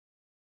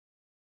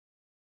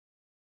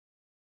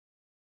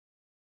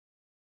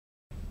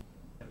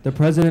the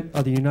President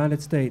of the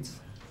United States.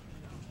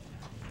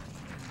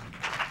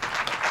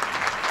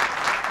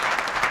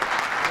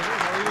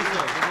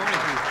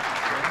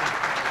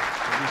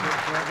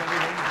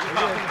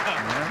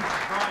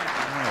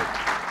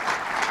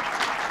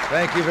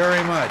 Thank you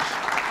very much.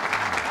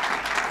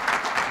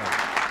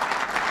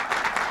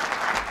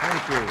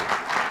 Thank you.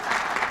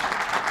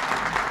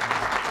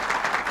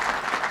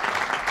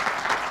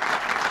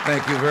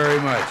 Thank you very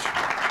much.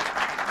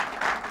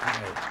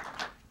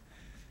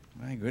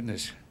 My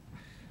goodness.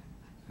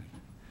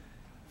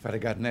 If I'd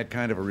have gotten that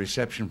kind of a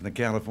reception from the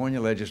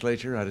California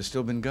legislature, I'd have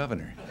still been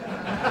governor.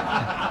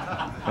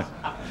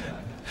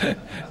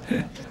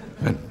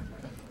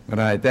 But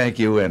I thank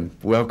you and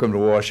welcome to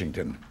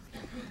Washington.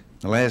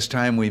 The last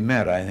time we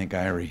met, I think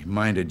I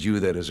reminded you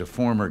that as a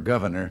former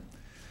governor,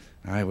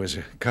 I was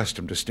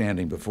accustomed to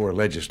standing before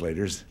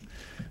legislators.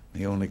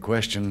 The only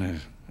question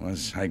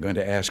was I going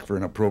to ask for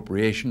an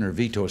appropriation or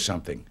veto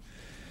something.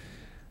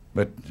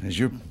 But as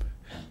you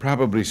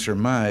probably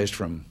surmised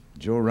from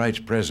Joe Wright's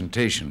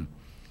presentation,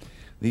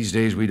 these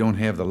days we don't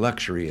have the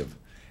luxury of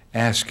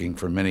asking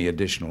for many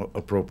additional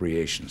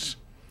appropriations.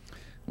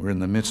 We're in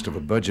the midst of a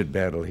budget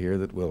battle here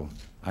that will,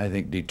 I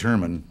think,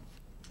 determine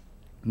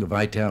the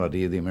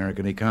vitality of the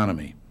American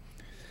economy.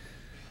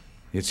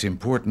 It's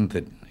important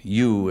that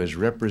you, as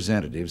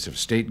representatives of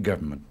state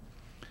government,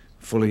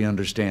 fully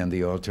understand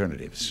the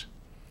alternatives.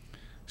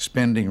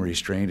 Spending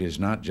restraint is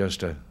not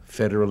just a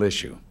federal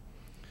issue.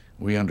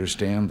 We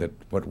understand that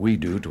what we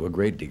do, to a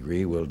great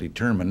degree, will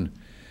determine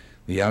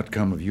the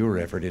outcome of your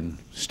effort in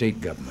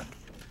state government.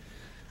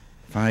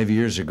 5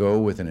 years ago,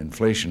 with an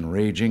inflation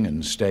raging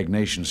and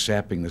stagnation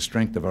sapping the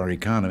strength of our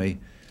economy,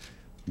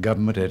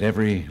 government at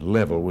every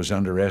level was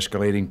under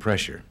escalating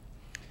pressure.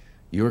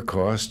 Your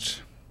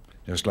costs,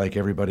 just like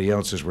everybody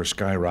else's, were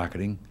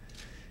skyrocketing.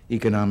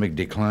 Economic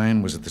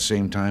decline was at the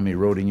same time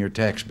eroding your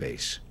tax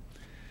base.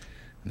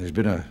 And there's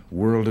been a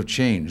world of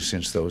change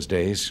since those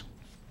days.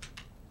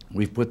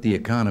 We've put the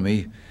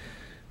economy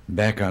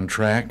back on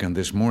track, and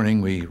this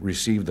morning we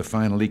received the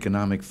final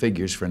economic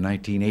figures for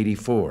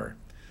 1984.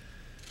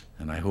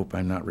 And I hope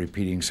I'm not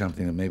repeating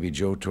something that maybe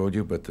Joe told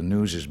you, but the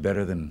news is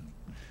better than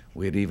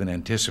we had even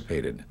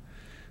anticipated.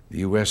 The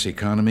U.S.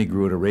 economy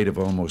grew at a rate of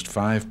almost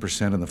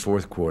 5% in the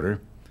fourth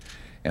quarter,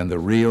 and the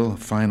real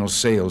final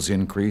sales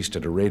increased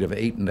at a rate of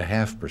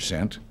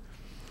 8.5%.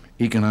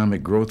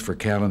 Economic growth for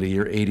calendar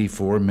year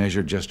 '84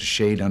 measured just a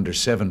shade under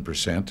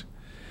 7%,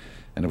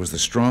 and it was the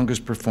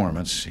strongest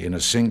performance in a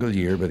single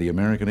year by the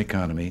American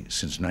economy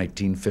since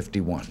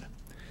 1951.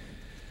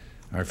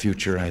 Our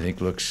future, I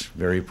think, looks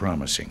very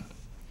promising.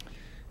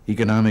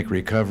 Economic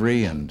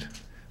recovery and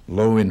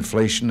low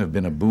inflation have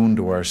been a boon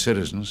to our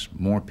citizens.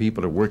 More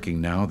people are working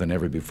now than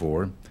ever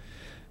before,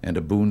 and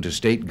a boon to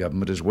state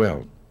government as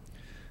well.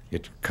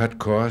 It cut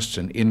costs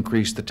and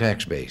increased the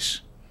tax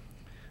base.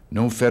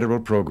 No federal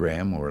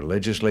program or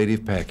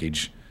legislative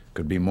package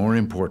could be more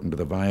important to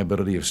the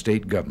viability of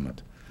state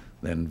government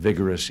than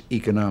vigorous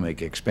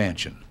economic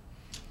expansion.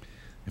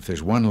 If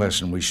there's one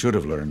lesson we should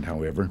have learned,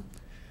 however,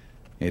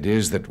 it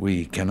is that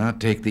we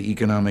cannot take the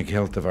economic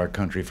health of our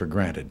country for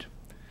granted.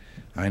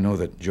 I know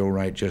that Joe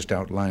Wright just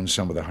outlined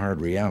some of the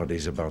hard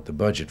realities about the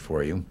budget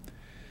for you.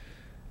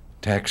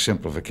 Tax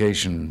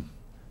simplification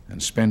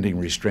and spending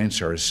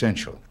restraints are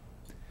essential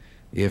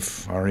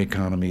if our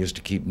economy is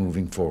to keep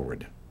moving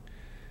forward.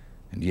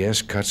 And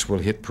yes, cuts will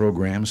hit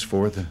programs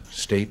for the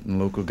state and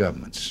local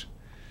governments.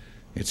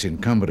 It's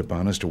incumbent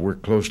upon us to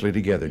work closely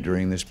together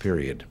during this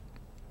period.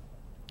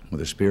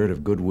 With a spirit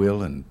of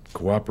goodwill and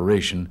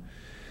cooperation,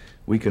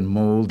 we can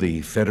mold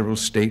the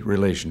federal-state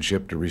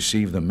relationship to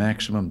receive the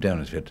maximum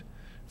benefit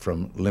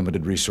from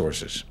limited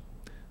resources,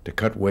 to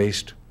cut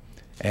waste,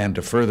 and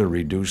to further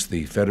reduce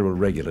the federal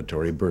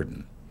regulatory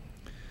burden.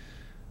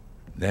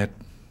 That,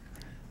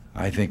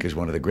 I think, is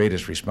one of the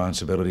greatest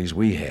responsibilities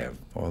we have,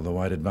 although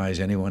I'd advise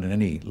anyone at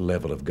any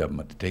level of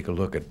government to take a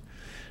look at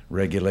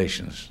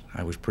regulations.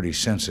 I was pretty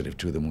sensitive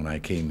to them when I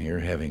came here,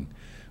 having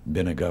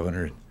been a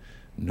governor,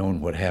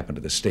 known what happened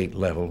at the state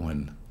level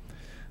when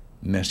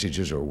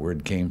messages or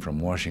word came from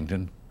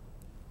Washington.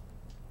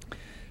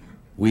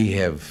 We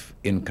have,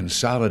 in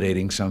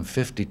consolidating some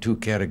 52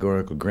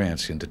 categorical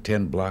grants into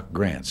 10 block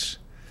grants,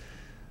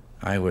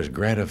 I was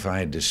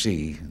gratified to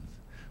see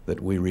that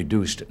we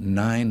reduced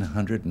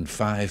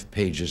 905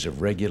 pages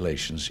of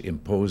regulations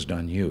imposed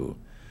on you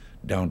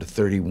down to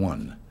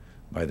 31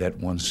 by that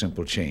one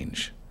simple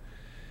change.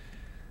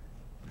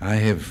 I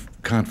have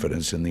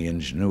confidence in the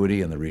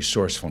ingenuity and the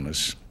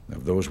resourcefulness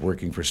of those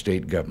working for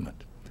state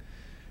government.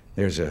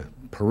 There's a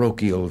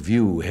parochial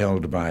view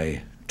held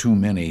by too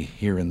many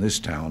here in this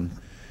town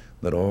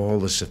that all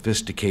the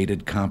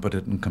sophisticated,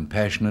 competent, and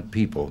compassionate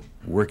people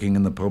working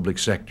in the public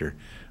sector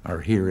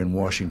are here in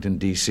Washington,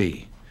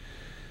 D.C.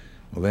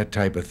 Well, that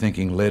type of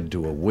thinking led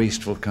to a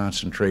wasteful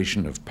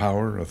concentration of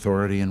power,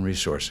 authority, and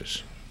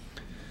resources.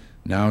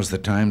 Now's the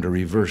time to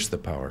reverse the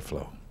power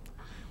flow,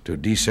 to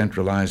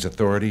decentralize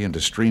authority and to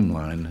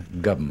streamline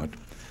government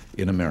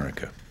in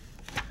America.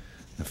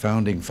 The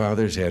Founding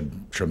Fathers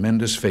had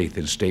tremendous faith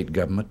in state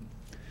government,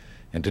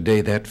 And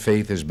today that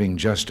faith is being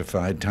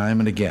justified time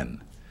and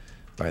again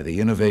by the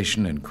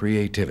innovation and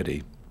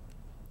creativity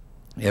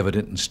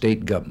evident in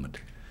state government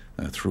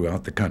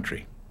throughout the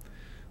country.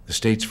 The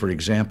states, for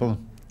example,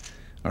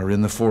 are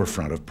in the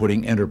forefront of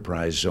putting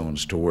enterprise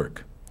zones to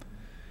work,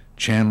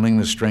 channeling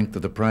the strength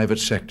of the private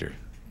sector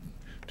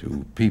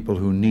to people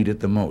who need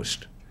it the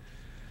most.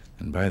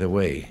 And by the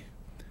way,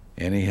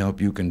 any help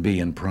you can be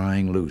in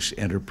prying loose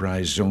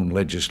enterprise zone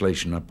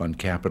legislation up on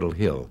Capitol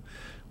Hill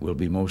will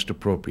be most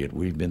appropriate.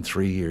 We've been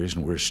 3 years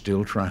and we're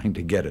still trying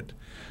to get it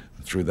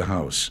through the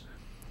House.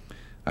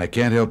 I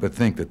can't help but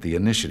think that the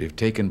initiative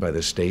taken by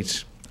the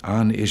states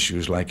on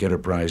issues like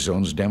enterprise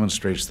zones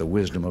demonstrates the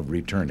wisdom of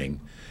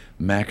returning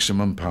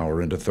maximum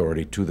power and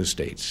authority to the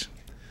states.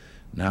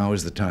 Now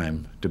is the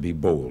time to be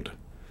bold.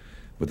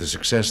 With the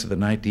success of the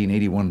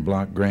 1981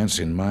 block grants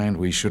in mind,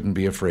 we shouldn't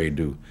be afraid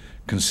to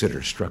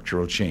consider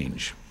structural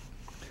change.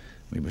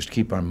 We must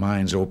keep our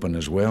minds open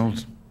as well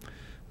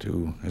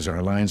as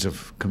our lines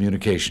of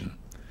communication.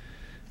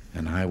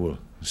 And I will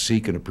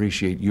seek and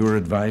appreciate your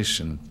advice,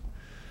 and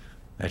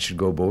that should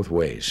go both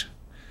ways.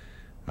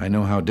 I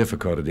know how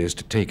difficult it is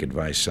to take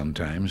advice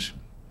sometimes.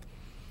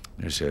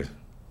 There's a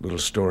little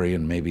story,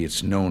 and maybe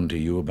it's known to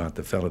you, about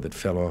the fellow that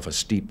fell off a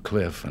steep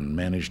cliff and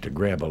managed to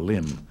grab a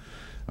limb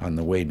on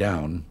the way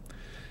down,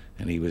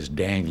 and he was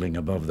dangling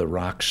above the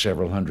rocks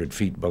several hundred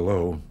feet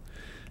below,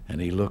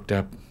 and he looked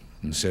up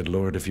and said,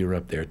 "Lord, if you're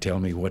up there, tell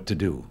me what to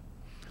do."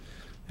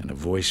 And a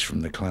voice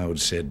from the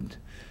clouds said,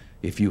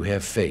 "If you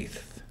have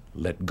faith,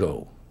 let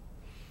go."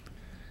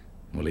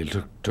 Well, he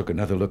took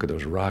another look at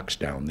those rocks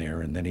down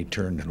there, and then he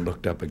turned and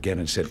looked up again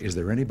and said, "Is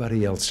there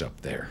anybody else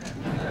up there?"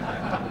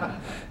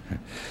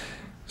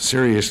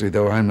 Seriously,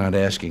 though, I'm not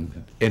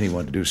asking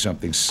anyone to do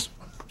something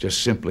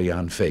just simply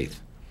on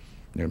faith.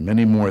 There are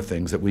many more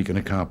things that we can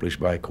accomplish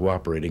by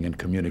cooperating and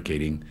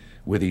communicating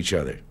with each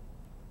other.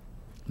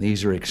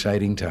 These are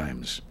exciting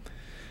times.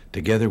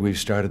 Together, we've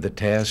started the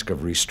task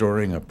of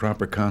restoring a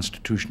proper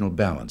constitutional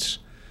balance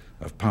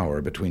of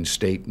power between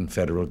state and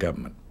federal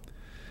government.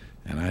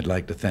 And I'd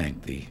like to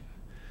thank the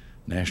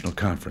National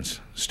Conference,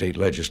 state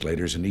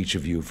legislators, and each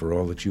of you for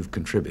all that you've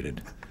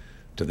contributed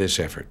to this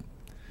effort.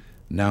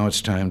 Now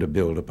it's time to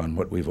build upon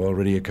what we've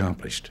already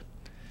accomplished.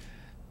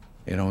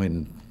 You know,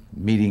 in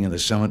meeting in the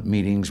summit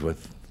meetings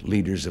with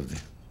leaders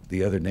of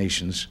the other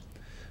nations,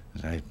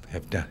 as I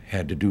have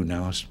had to do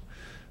now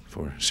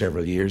for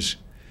several years,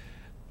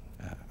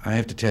 I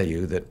have to tell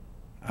you that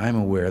I'm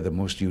aware the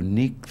most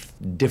unique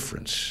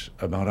difference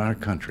about our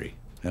country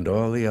and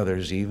all the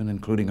others, even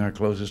including our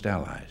closest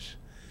allies,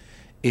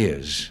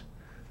 is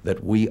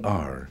that we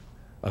are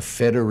a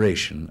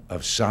federation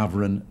of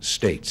sovereign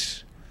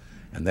states.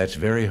 And that's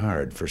very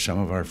hard for some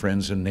of our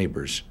friends and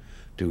neighbors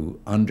to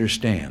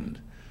understand,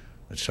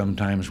 that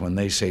sometimes when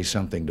they say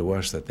something to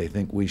us that they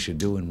think we should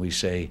do, and we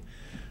say,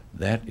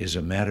 that is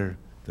a matter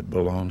that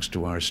belongs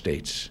to our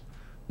states.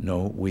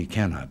 No, we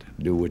cannot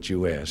do what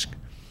you ask.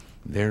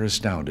 They're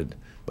astounded,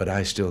 but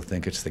I still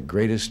think it's the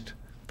greatest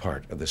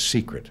part of the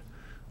secret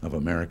of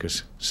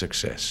America's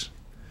success,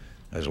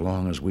 as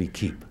long as we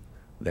keep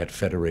that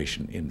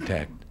federation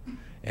intact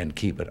and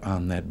keep it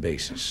on that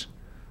basis,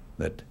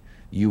 that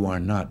you are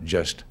not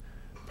just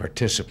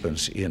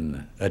participants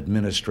in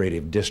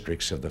administrative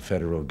districts of the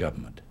federal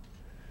government.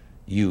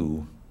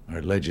 You are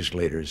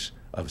legislators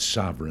of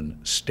sovereign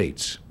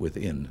states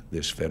within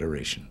this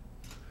federation,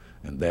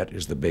 and that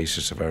is the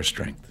basis of our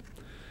strength.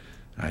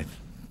 I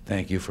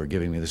thank you for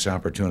giving me this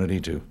opportunity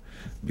to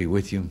be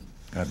with you.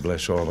 God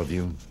bless all of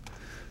you.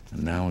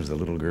 And now, as the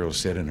little girl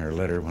said in her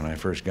letter when I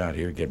first got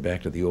here, get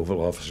back to the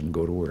Oval Office and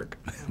go to work.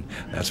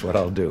 That's what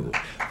I'll do.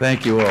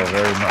 Thank you all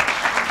very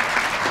much.